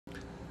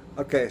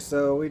Okay,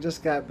 so we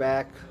just got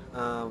back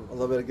a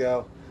little bit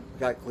ago. We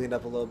got cleaned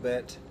up a little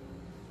bit.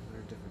 We're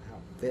in a different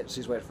outfit.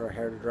 She's waiting for her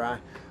hair to dry.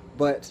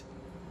 But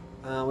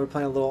we're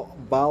playing a little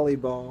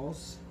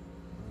volleyballs.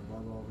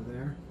 Volleyball over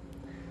there.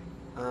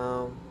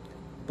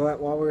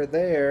 But while we were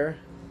there,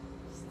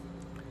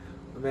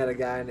 we met a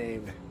guy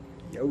named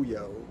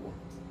Yo-Yo.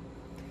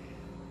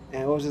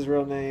 And what was his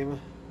real name?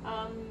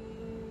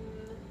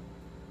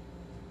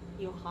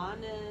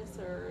 Johannes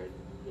or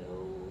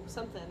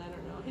something. I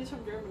don't know. He's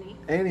from Germany.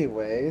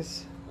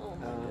 Anyways, Oh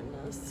my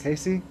goodness.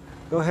 Casey,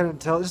 go ahead and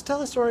tell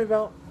the story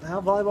about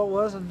how volleyball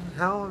was and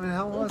how it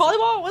was.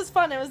 Volleyball was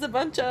fun. It was a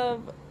bunch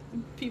of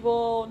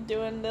people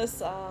doing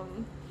this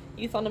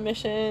youth on a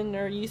mission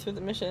or youth with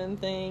a mission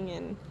thing,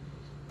 and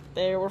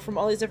they were from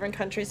all these different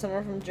countries. Some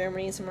were from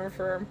Germany, some were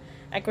from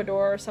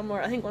Ecuador,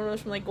 somewhere. I think one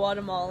was from like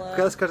Guatemala.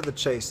 Okay, let's cut to the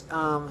chase.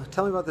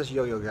 Tell me about this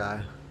Yo-Yo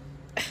guy.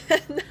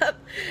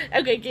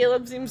 Okay,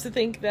 Caleb seems to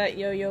think that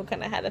Yo-Yo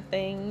kind of had a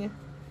thing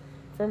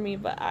for me,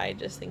 but I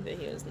just think that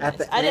he was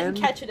nice. I didn't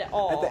catch it at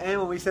all. At the end,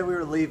 when we said we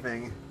were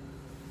leaving,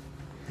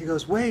 he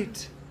goes,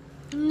 "Wait."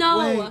 No,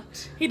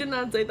 wait. He did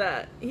not say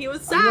that. He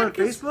was sad. Are you on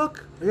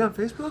Facebook? Are you on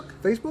Facebook?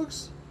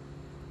 Facebook's?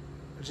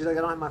 And she's like,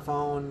 "I don't have my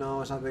phone. No,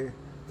 or something."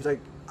 He's like,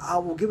 "Oh,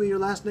 well, give me your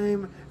last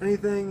name,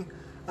 anything.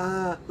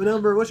 My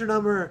number. What's your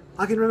number?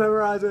 I can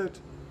memorize it."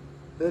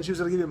 And then she was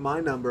gonna give me my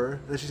number,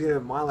 and then she's gonna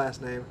give him my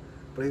last name.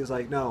 But he was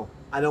like, "No,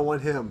 I don't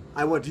want him.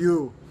 I want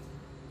you."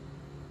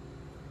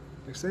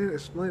 Explain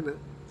it.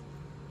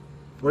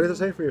 What do you have to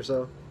say for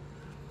yourself?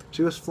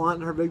 She was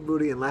flaunting her big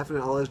booty and laughing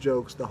at all his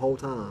jokes the whole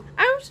time.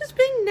 I was just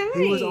being nice.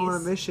 He was on a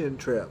mission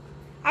trip.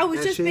 I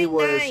was just being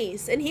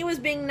nice, and he was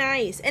being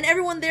nice, and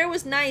everyone there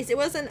was nice. It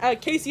wasn't a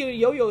Casey or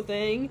Yo-Yo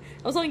thing.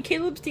 I was on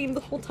Caleb's team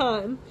the whole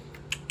time,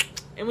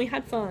 and we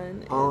had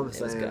fun. All I'm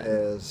saying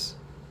is,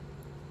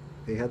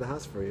 he had the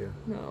house for you.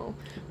 No,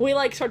 we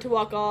like start to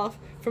walk off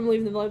from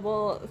leaving the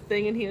volleyball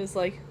thing, and he was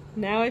like,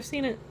 "Now I've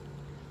seen it.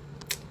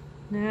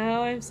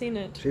 Now I've seen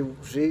it."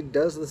 She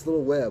does this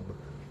little web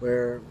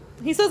where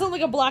he says I'm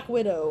like a black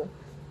widow.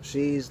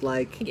 She's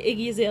like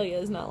Iggy Azalea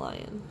is not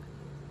lying.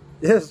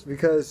 Yes,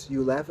 because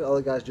you laugh at all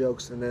the guys'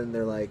 jokes, and then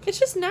they're like, "It's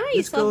just nice."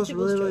 This girl's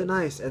really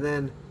nice, and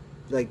then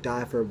you like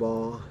die for a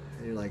ball,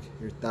 and you're like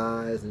your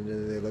thighs, and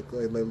then they look,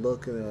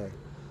 and they're like,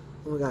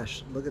 "Oh my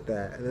gosh, look at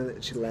that!" And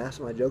then she laughs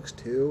at my jokes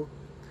too.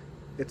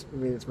 It's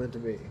meant to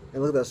be.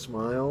 And look at those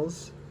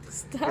smiles.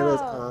 Stop. And those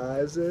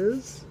eyes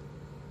is,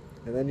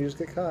 and then you just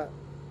get caught.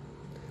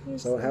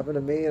 So it happened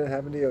to me, and it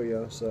happened to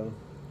Yo-Yo. So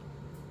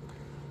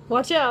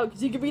watch out,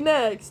 because you could be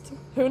next.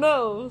 Who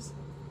knows?